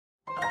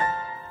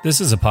This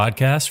is a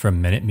podcast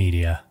from Minute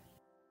Media.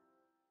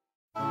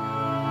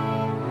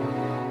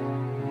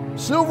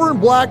 Silver and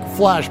Black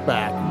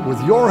Flashback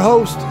with your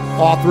host,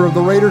 author of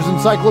the Raiders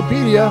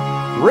Encyclopedia,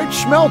 Rich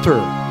Schmelter.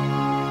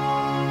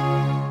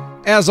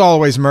 As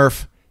always,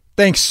 Murph,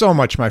 thanks so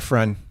much, my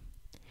friend.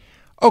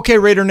 Okay,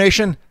 Raider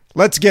Nation,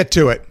 let's get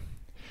to it.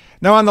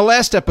 Now, on the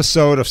last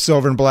episode of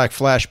Silver and Black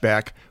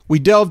Flashback, we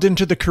delved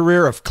into the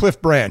career of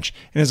Cliff Branch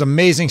and his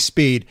amazing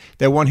speed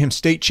that won him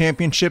state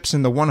championships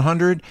in the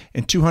 100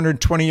 and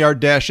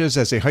 220-yard dashes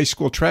as a high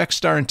school track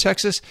star in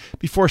Texas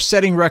before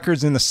setting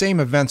records in the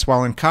same events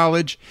while in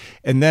college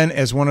and then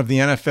as one of the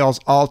NFL's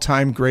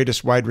all-time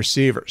greatest wide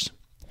receivers.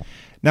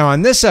 Now,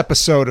 on this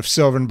episode of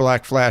Silver and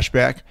Black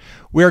Flashback,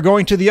 we are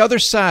going to the other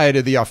side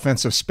of the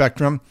offensive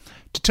spectrum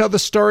to tell the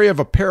story of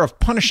a pair of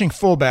punishing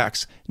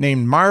fullbacks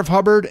named Marv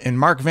Hubbard and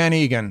Mark Van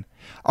Eeghen,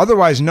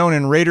 otherwise known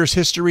in Raiders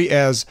history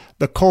as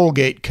the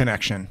Colgate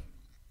Connection.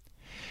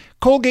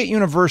 Colgate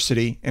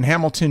University in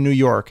Hamilton, New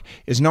York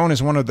is known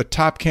as one of the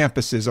top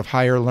campuses of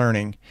higher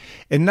learning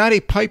and not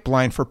a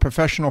pipeline for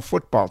professional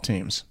football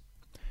teams.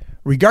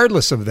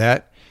 Regardless of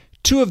that,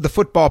 two of the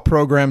football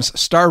program's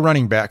star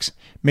running backs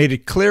made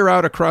it clear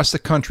out across the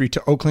country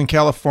to Oakland,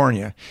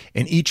 California,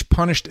 and each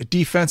punished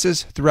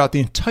defenses throughout the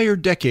entire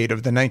decade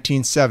of the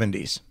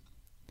 1970s.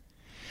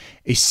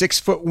 A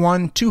 6'1",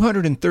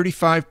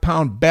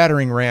 235-pound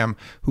battering ram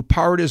who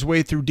powered his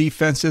way through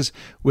defenses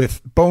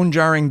with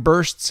bone-jarring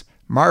bursts,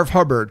 Marv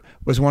Hubbard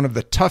was one of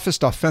the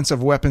toughest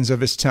offensive weapons of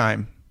his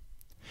time.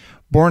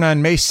 Born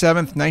on May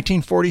 7,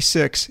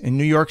 1946 in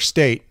New York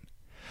State,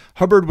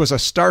 Hubbard was a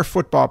star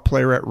football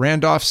player at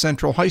Randolph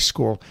Central High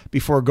School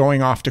before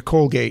going off to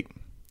Colgate.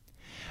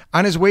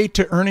 On his way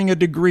to earning a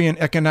degree in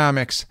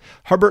economics,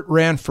 Hubbard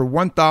ran for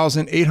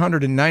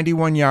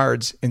 1,891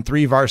 yards in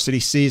 3 varsity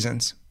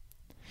seasons.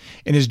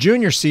 In his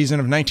junior season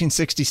of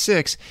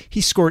 1966, he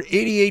scored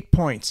 88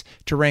 points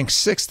to rank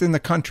 6th in the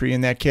country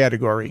in that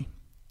category.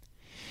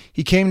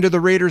 He came to the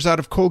Raiders out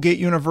of Colgate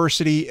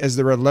University as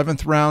their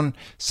 11th round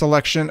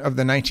selection of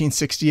the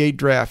 1968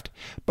 draft,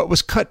 but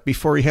was cut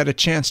before he had a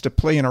chance to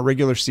play in a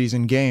regular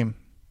season game.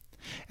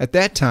 At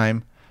that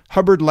time,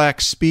 Hubbard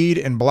lacked speed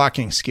and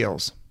blocking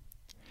skills.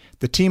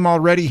 The team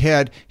already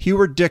had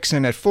Heward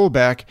Dixon at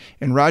fullback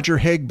and Roger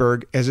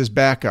Hagberg as his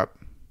backup.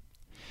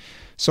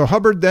 So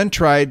Hubbard then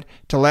tried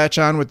to latch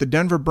on with the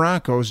Denver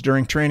Broncos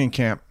during training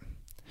camp.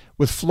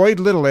 With Floyd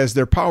Little as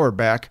their power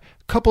back,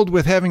 coupled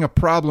with having a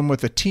problem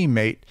with a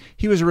teammate,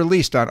 he was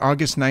released on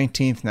August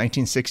 19,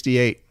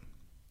 1968.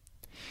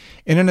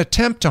 In an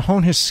attempt to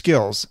hone his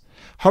skills,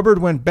 Hubbard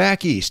went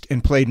back east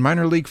and played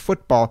minor league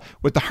football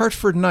with the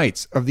Hartford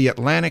Knights of the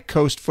Atlantic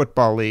Coast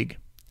Football League.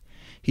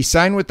 He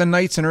signed with the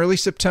Knights in early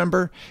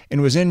September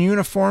and was in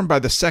uniform by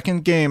the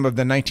second game of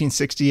the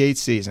 1968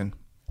 season.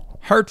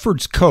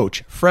 Hartford's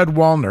coach, Fred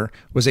Wallner,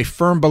 was a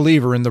firm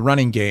believer in the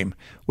running game,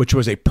 which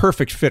was a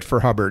perfect fit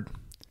for Hubbard.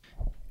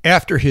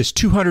 After his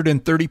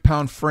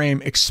 230-pound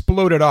frame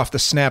exploded off the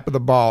snap of the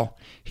ball,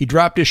 he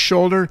dropped his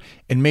shoulder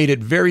and made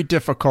it very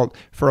difficult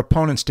for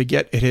opponents to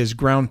get at his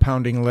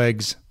ground-pounding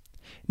legs.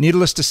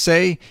 Needless to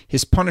say,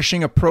 his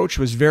punishing approach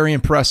was very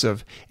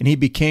impressive, and he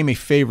became a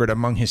favorite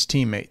among his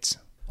teammates.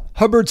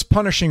 Hubbard's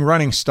punishing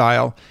running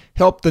style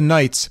helped the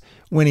Knights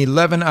win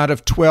 11 out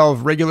of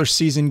 12 regular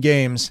season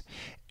games,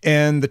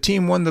 and the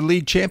team won the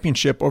league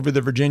championship over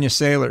the Virginia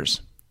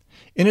Sailors.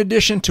 In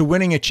addition to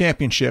winning a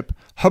championship,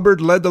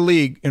 Hubbard led the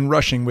league in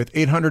rushing with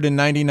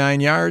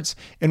 899 yards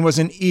and was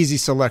an easy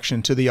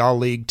selection to the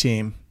all-league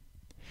team.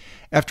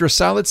 After a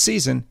solid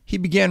season, he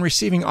began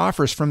receiving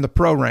offers from the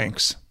pro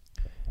ranks.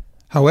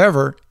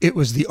 However, it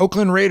was the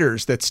Oakland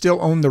Raiders that still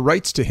owned the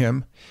rights to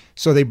him,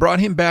 so they brought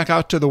him back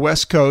out to the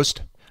West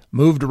Coast,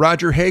 moved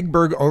Roger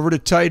Hagberg over to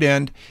tight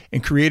end,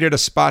 and created a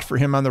spot for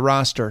him on the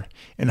roster,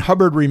 and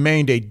Hubbard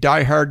remained a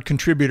die-hard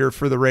contributor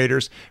for the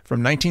Raiders from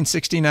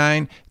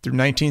 1969 through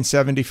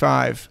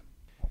 1975.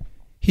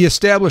 He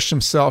established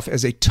himself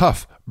as a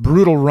tough,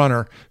 brutal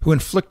runner who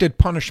inflicted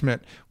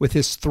punishment with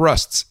his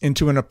thrusts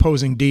into an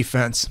opposing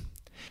defense.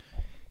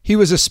 He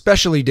was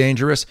especially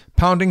dangerous,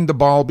 pounding the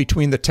ball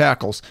between the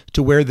tackles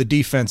to wear the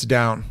defense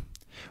down.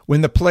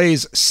 When the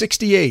plays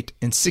 68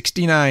 and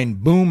 69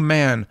 boom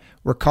man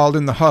were called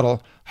in the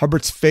huddle,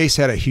 Hubbard's face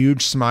had a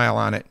huge smile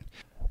on it.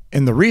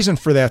 And the reason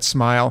for that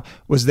smile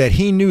was that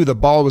he knew the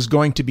ball was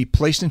going to be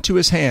placed into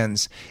his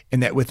hands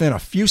and that within a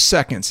few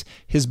seconds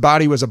his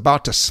body was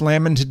about to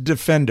slam into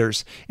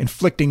defenders,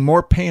 inflicting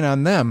more pain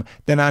on them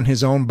than on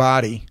his own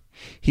body.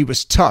 He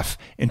was tough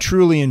and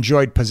truly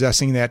enjoyed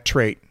possessing that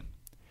trait.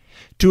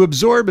 To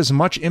absorb as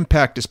much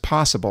impact as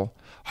possible,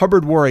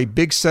 Hubbard wore a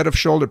big set of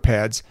shoulder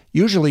pads,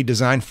 usually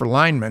designed for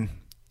linemen.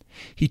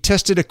 He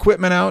tested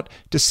equipment out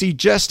to see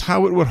just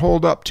how it would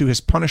hold up to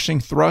his punishing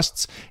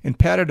thrusts and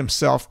patted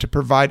himself to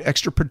provide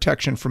extra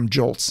protection from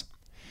jolts.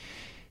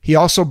 He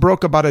also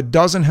broke about a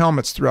dozen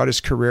helmets throughout his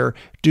career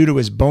due to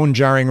his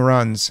bone-jarring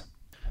runs.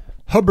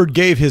 Hubbard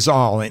gave his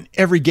all in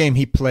every game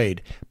he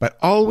played, but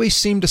always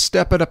seemed to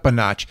step it up a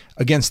notch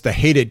against the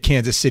hated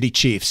Kansas City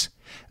Chiefs,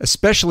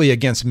 especially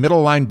against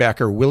middle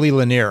linebacker Willie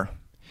Lanier.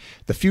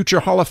 The future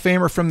Hall of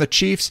Famer from the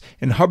Chiefs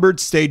and Hubbard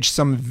staged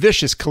some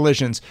vicious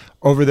collisions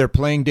over their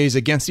playing days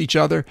against each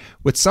other,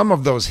 with some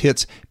of those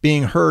hits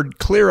being heard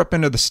clear up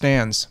into the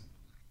stands.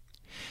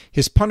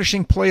 His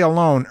punishing play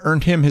alone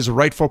earned him his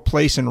rightful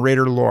place in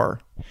Raider lore.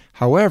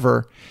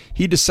 However,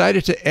 he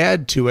decided to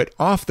add to it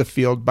off the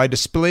field by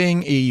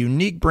displaying a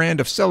unique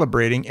brand of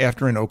celebrating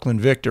after an Oakland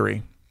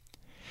victory.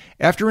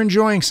 After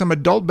enjoying some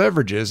adult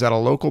beverages at a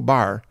local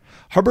bar,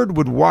 Hubbard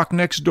would walk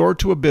next door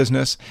to a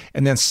business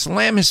and then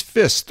slam his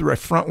fist through a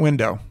front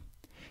window.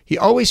 He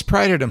always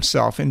prided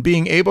himself in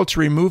being able to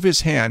remove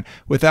his hand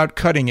without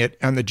cutting it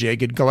on the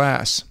jagged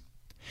glass.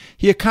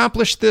 He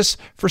accomplished this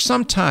for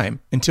some time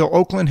until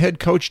Oakland head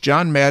coach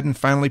John Madden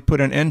finally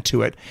put an end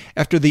to it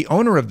after the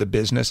owner of the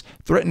business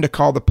threatened to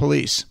call the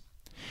police.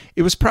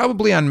 It was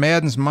probably on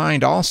Madden's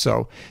mind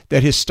also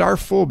that his star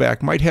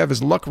fullback might have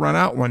his luck run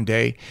out one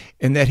day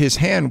and that his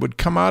hand would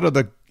come out of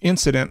the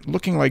incident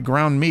looking like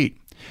ground meat,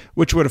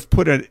 which would have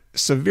put a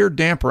severe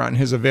damper on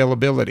his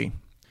availability.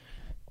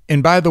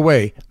 And by the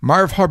way,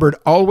 Marv Hubbard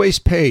always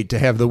paid to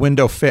have the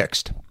window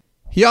fixed.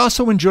 He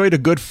also enjoyed a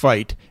good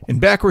fight,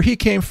 and back where he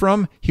came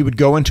from, he would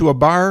go into a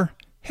bar,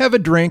 have a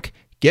drink,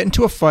 get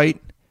into a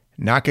fight,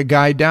 knock a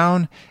guy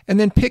down, and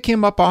then pick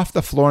him up off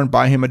the floor and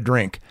buy him a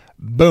drink.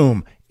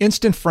 Boom,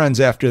 instant friends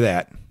after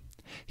that.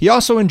 He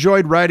also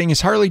enjoyed riding his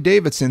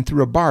Harley-Davidson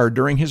through a bar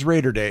during his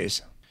Raider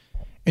days.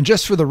 And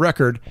just for the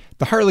record,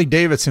 the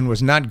Harley-Davidson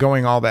was not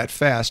going all that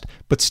fast,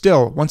 but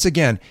still, once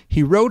again,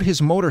 he rode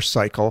his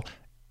motorcycle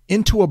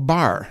into a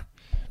bar.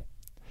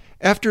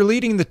 After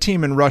leading the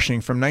team in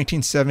rushing from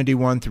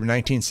 1971 through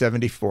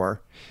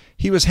 1974,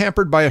 he was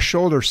hampered by a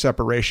shoulder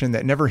separation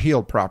that never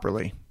healed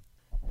properly.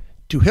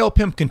 To help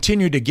him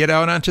continue to get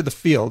out onto the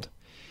field,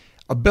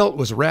 a belt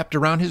was wrapped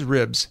around his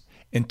ribs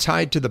and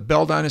tied to the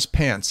belt on his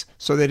pants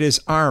so that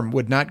his arm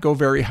would not go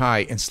very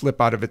high and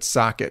slip out of its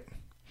socket.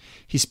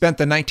 He spent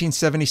the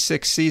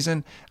 1976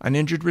 season on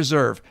injured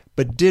reserve,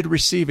 but did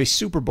receive a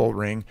Super Bowl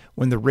ring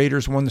when the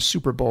Raiders won the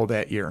Super Bowl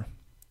that year.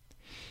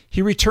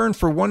 He returned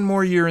for one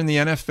more year in the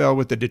NFL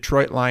with the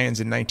Detroit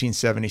Lions in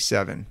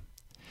 1977.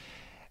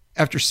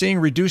 After seeing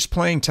reduced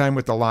playing time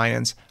with the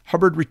Lions,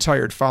 Hubbard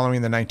retired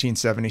following the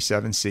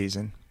 1977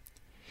 season.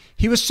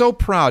 He was so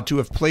proud to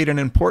have played an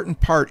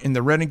important part in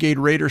the Renegade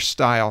Raiders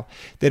style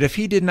that if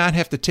he did not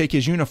have to take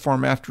his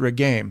uniform after a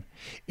game,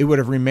 it would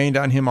have remained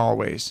on him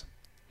always.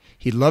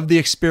 He loved the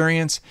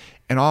experience,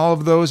 and all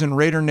of those in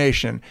Raider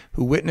Nation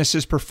who witnessed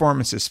his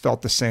performances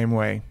felt the same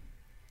way.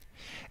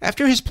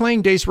 After his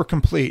playing days were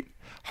complete,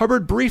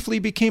 Hubbard briefly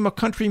became a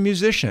country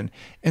musician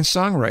and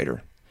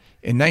songwriter.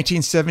 In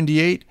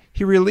 1978,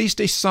 he released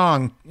a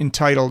song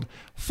entitled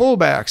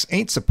 "Fullbacks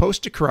Ain't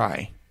Supposed to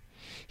Cry."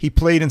 He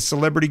played in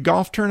celebrity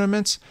golf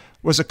tournaments,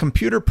 was a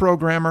computer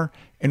programmer,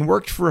 and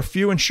worked for a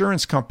few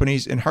insurance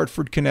companies in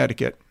Hartford,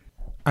 Connecticut.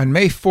 On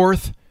May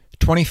 4th,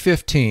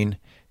 2015,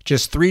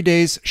 just 3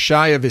 days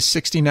shy of his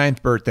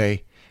 69th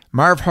birthday,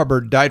 Marv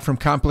Hubbard died from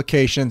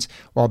complications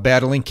while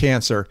battling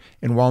cancer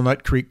in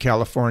Walnut Creek,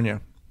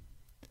 California.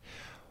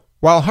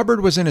 While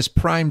Hubbard was in his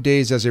prime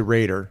days as a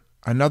Raider,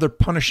 another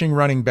punishing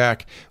running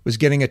back was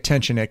getting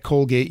attention at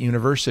Colgate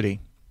University.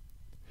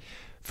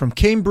 From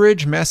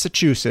Cambridge,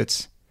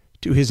 Massachusetts,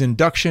 to his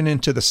induction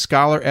into the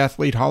Scholar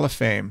Athlete Hall of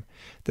Fame,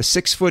 the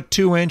 6'2",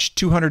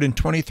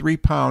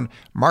 223-pound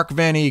Mark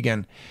Van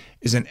Eegen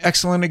is an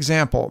excellent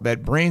example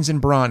that brains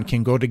and brawn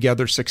can go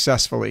together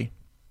successfully.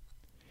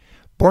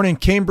 Born in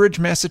Cambridge,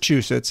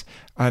 Massachusetts,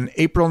 on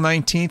April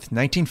 19,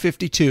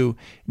 1952,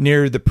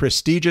 near the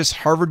prestigious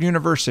Harvard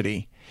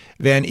University,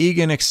 Van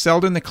Eegen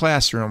excelled in the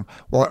classroom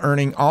while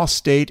earning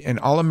All-State and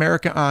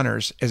All-America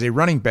honors as a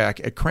running back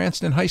at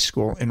Cranston High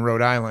School in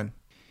Rhode Island.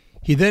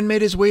 He then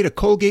made his way to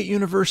Colgate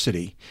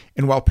University,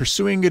 and while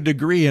pursuing a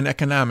degree in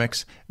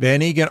economics,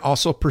 Van Eegen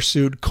also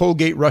pursued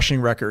Colgate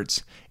rushing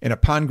records, and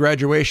upon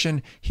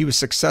graduation, he was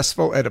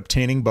successful at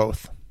obtaining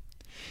both.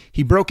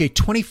 He broke a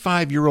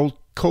 25-year-old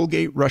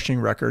Colgate rushing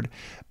record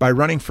by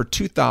running for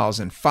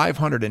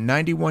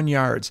 2,591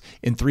 yards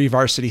in 3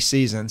 varsity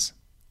seasons.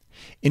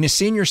 In his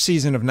senior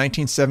season of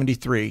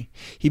 1973,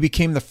 he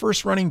became the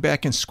first running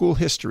back in school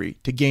history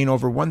to gain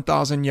over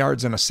 1,000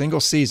 yards in a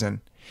single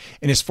season,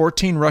 and his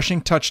 14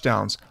 rushing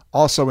touchdowns,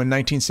 also in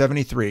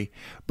 1973,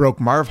 broke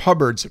Marv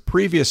Hubbard's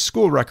previous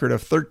school record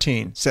of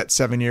 13 set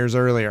 7 years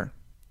earlier.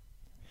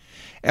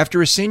 After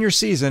his senior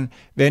season,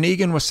 Van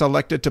Eegen was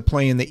selected to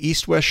play in the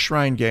East-West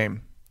Shrine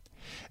game.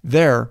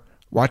 There,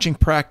 watching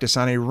practice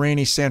on a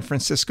rainy San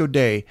Francisco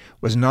day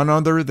was none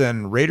other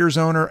than Raiders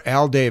owner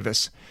Al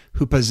Davis,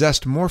 who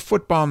possessed more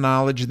football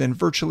knowledge than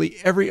virtually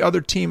every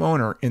other team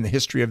owner in the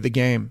history of the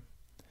game.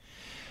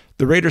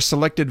 The Raiders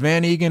selected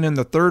Van Eegen in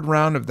the 3rd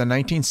round of the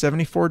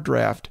 1974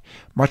 draft,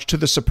 much to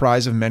the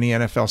surprise of many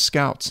NFL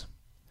scouts.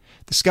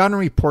 The scouting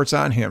reports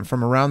on him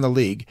from around the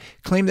league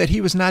claimed that he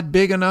was not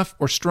big enough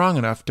or strong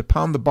enough to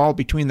pound the ball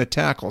between the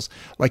tackles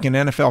like an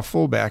NFL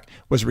fullback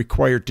was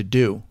required to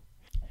do.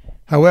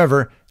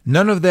 However,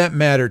 none of that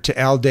mattered to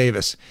Al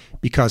Davis,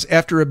 because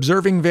after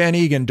observing Van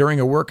Eegen during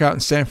a workout in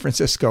San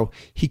Francisco,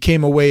 he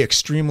came away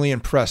extremely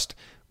impressed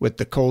with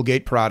the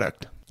Colgate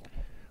product.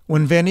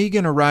 When Van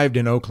Eeghen arrived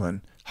in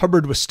Oakland,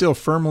 Hubbard was still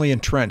firmly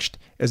entrenched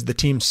as the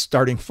team's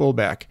starting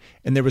fullback,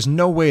 and there was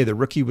no way the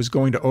rookie was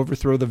going to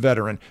overthrow the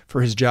veteran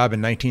for his job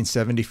in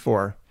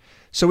 1974,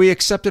 so he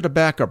accepted a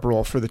backup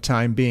role for the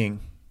time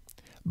being.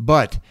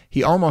 But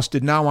he almost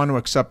did not want to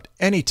accept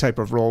any type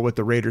of role with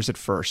the Raiders at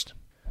first,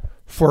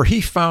 for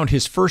he found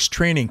his first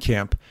training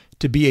camp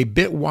to be a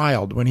bit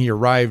wild when he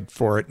arrived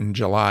for it in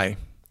July.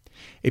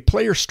 A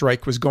player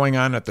strike was going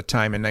on at the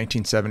time in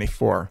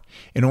 1974,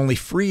 and only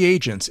free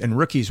agents and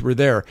rookies were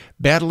there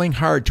battling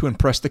hard to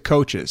impress the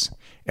coaches.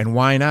 And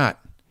why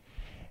not?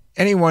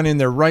 Anyone in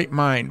their right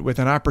mind with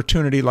an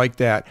opportunity like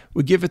that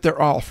would give it their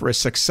all for a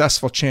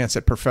successful chance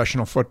at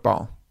professional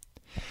football.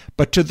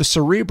 But to the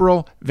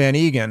cerebral Van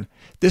Eeghen,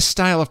 this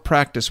style of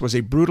practice was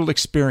a brutal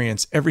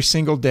experience every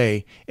single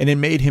day, and it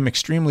made him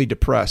extremely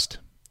depressed.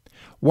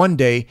 One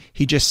day,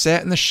 he just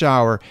sat in the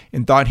shower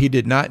and thought he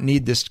did not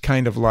need this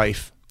kind of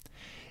life.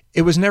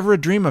 It was never a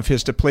dream of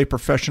his to play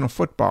professional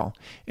football,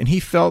 and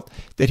he felt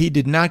that he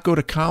did not go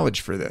to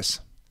college for this.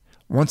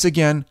 Once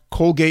again,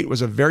 Colgate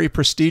was a very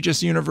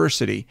prestigious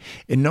university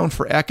and known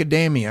for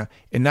academia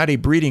and not a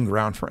breeding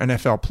ground for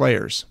NFL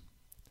players.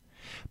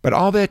 But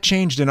all that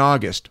changed in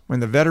August when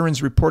the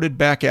veterans reported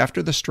back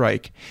after the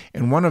strike,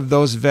 and one of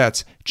those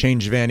vets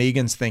changed Van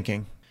Eeghen's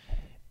thinking.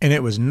 And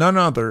it was none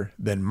other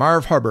than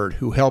Marv Hubbard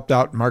who helped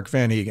out Mark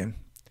Van Eeghen.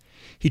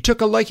 He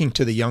took a liking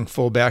to the young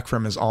fullback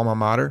from his alma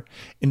mater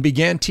and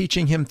began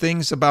teaching him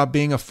things about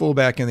being a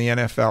fullback in the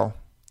NFL.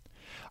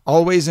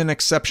 Always an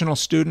exceptional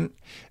student,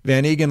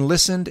 Van Eeghen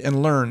listened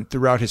and learned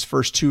throughout his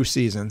first 2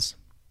 seasons.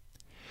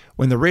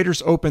 When the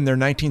Raiders opened their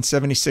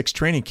 1976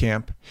 training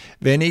camp,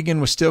 Van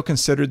Eeghen was still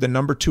considered the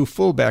number 2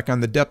 fullback on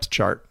the depth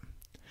chart.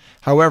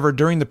 However,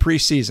 during the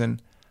preseason,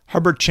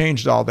 Hubbard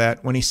changed all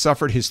that when he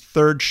suffered his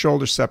 3rd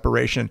shoulder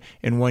separation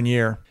in 1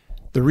 year.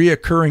 The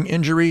reoccurring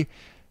injury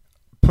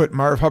put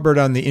Marv Hubbard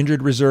on the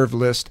injured reserve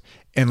list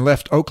and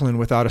left Oakland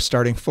without a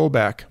starting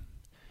fullback.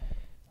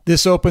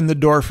 This opened the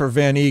door for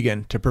Van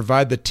Eeghen to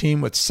provide the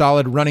team with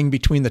solid running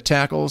between the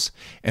tackles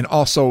and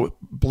also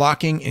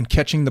blocking and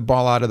catching the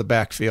ball out of the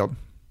backfield.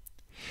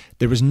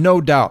 There was no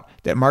doubt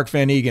that Mark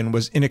Van Eeghen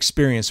was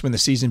inexperienced when the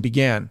season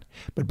began,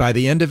 but by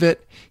the end of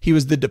it, he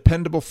was the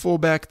dependable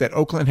fullback that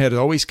Oakland had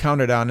always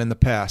counted on in the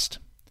past.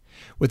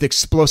 With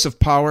explosive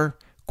power,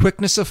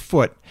 quickness of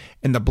foot,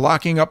 and the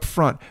blocking up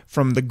front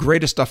from the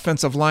greatest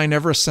offensive line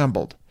ever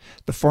assembled,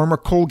 the former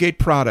Colgate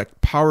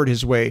product powered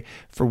his way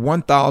for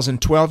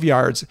 1,012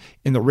 yards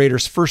in the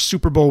Raiders' first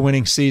Super Bowl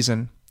winning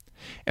season.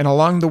 And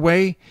along the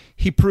way,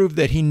 he proved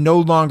that he no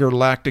longer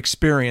lacked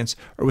experience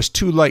or was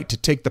too light to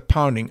take the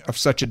pounding of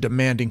such a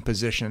demanding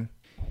position.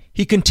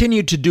 He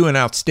continued to do an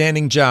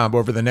outstanding job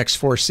over the next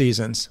 4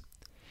 seasons.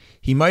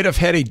 He might have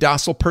had a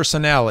docile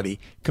personality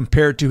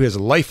compared to his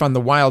life on the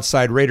wild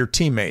side Raider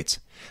teammates,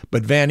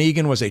 but Van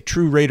Eeghen was a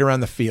true Raider on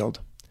the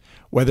field.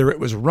 Whether it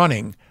was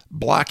running,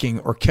 blocking,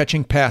 or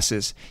catching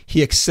passes,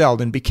 he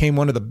excelled and became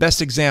one of the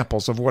best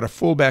examples of what a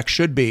fullback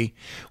should be,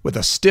 with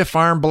a stiff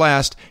arm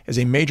blast as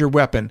a major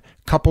weapon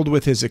coupled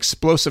with his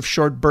explosive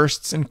short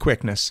bursts and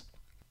quickness.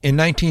 In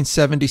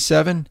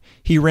 1977,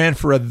 he ran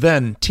for a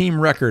then team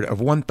record of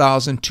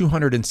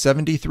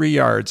 1,273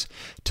 yards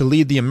to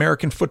lead the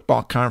American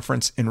Football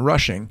Conference in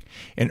rushing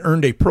and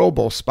earned a Pro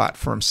Bowl spot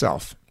for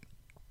himself.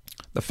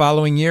 The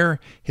following year,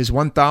 his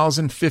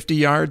 1,050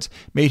 yards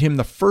made him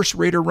the first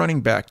Raider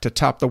running back to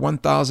top the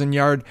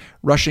 1,000-yard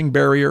rushing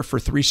barrier for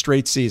 3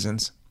 straight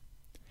seasons.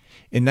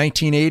 In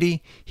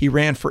 1980, he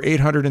ran for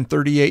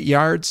 838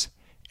 yards,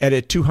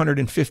 added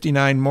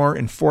 259 more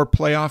in 4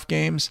 playoff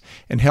games,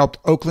 and helped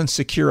Oakland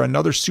secure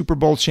another Super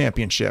Bowl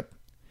championship.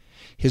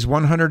 His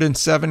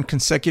 107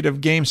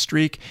 consecutive game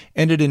streak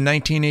ended in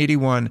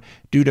 1981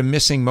 due to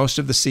missing most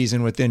of the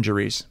season with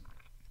injuries.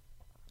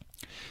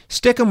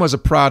 Stickum was a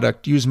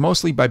product used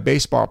mostly by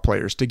baseball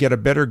players to get a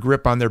better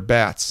grip on their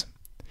bats.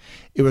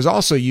 It was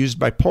also used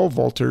by pole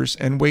vaulters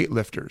and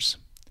weightlifters.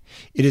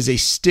 It is a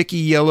sticky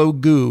yellow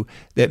goo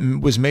that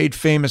was made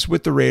famous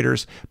with the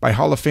Raiders by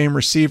Hall of Fame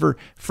receiver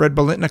Fred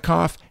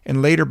Biletnikoff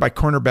and later by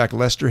cornerback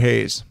Lester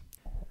Hayes.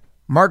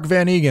 Mark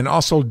Van Eeghen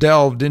also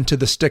delved into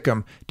the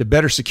Stickum to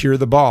better secure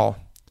the ball.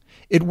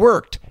 It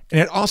worked, and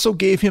it also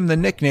gave him the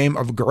nickname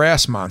of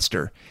Grass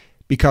Monster,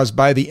 because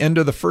by the end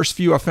of the first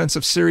few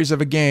offensive series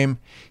of a game,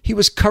 he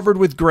was covered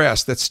with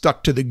grass that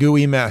stuck to the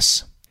gooey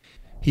mess.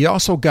 He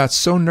also got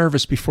so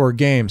nervous before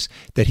games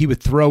that he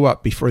would throw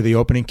up before the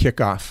opening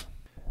kickoff.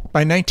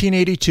 By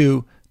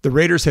 1982, the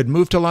Raiders had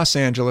moved to Los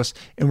Angeles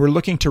and were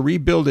looking to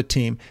rebuild a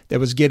team that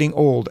was getting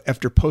old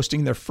after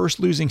posting their first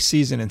losing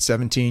season in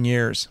 17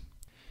 years.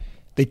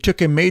 They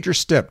took a major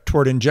step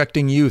toward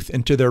injecting youth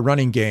into their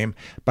running game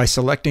by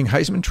selecting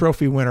Heisman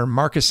Trophy winner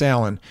Marcus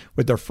Allen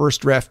with their first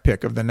draft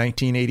pick of the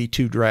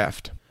 1982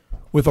 draft.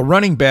 With a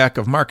running back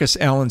of Marcus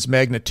Allen's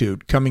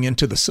magnitude coming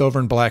into the silver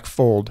and black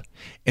fold,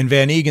 and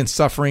Van Eeghen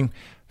suffering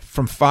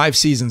from 5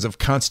 seasons of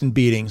constant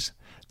beatings,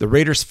 the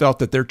Raiders felt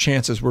that their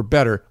chances were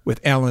better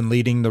with Allen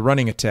leading the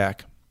running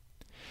attack.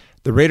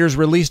 The Raiders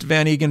released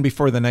Van Eeghen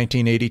before the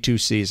 1982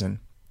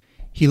 season.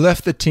 He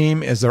left the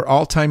team as their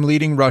all-time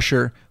leading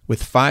rusher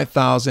with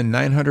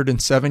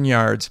 5,907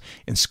 yards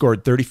and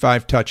scored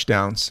 35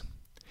 touchdowns.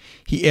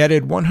 He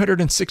added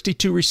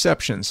 162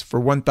 receptions for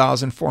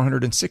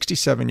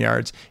 1,467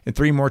 yards and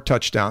 3 more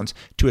touchdowns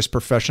to his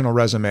professional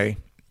resume.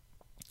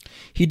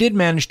 He did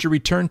manage to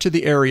return to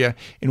the area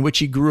in which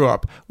he grew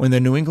up when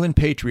the New England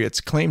Patriots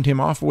claimed him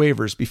off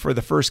waivers before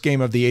the first game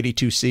of the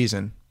 '82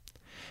 season.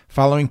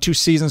 Following 2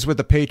 seasons with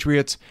the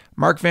Patriots,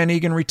 Mark Van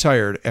Eeghen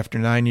retired after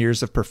 9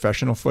 years of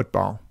professional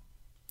football.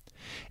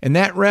 And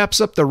that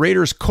wraps up the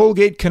Raiders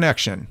Colgate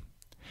Connection.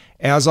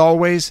 As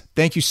always,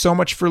 thank you so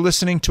much for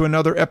listening to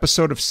another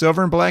episode of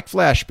Silver and Black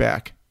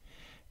Flashback.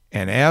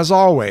 And as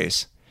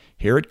always,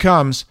 here it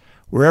comes,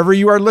 wherever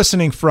you are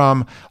listening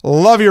from.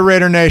 Love you,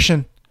 Raider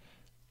Nation.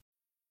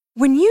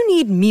 When you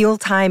need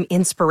mealtime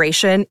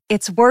inspiration,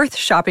 it's worth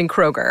shopping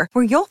Kroger,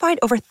 where you'll find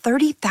over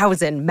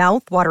 30,000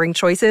 mouth-watering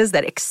choices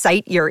that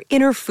excite your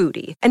inner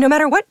foodie. And no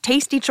matter what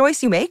tasty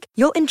choice you make,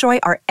 you'll enjoy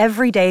our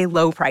everyday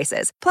low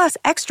prices, plus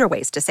extra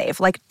ways to save,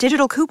 like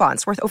digital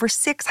coupons worth over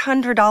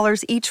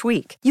 $600 each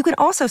week. You can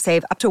also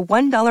save up to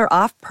 $1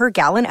 off per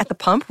gallon at the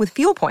pump with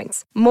fuel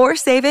points. More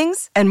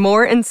savings and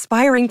more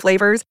inspiring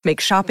flavors make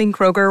shopping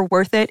Kroger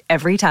worth it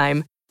every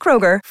time.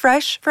 Kroger,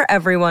 fresh for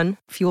everyone.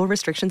 Fuel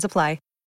restrictions apply.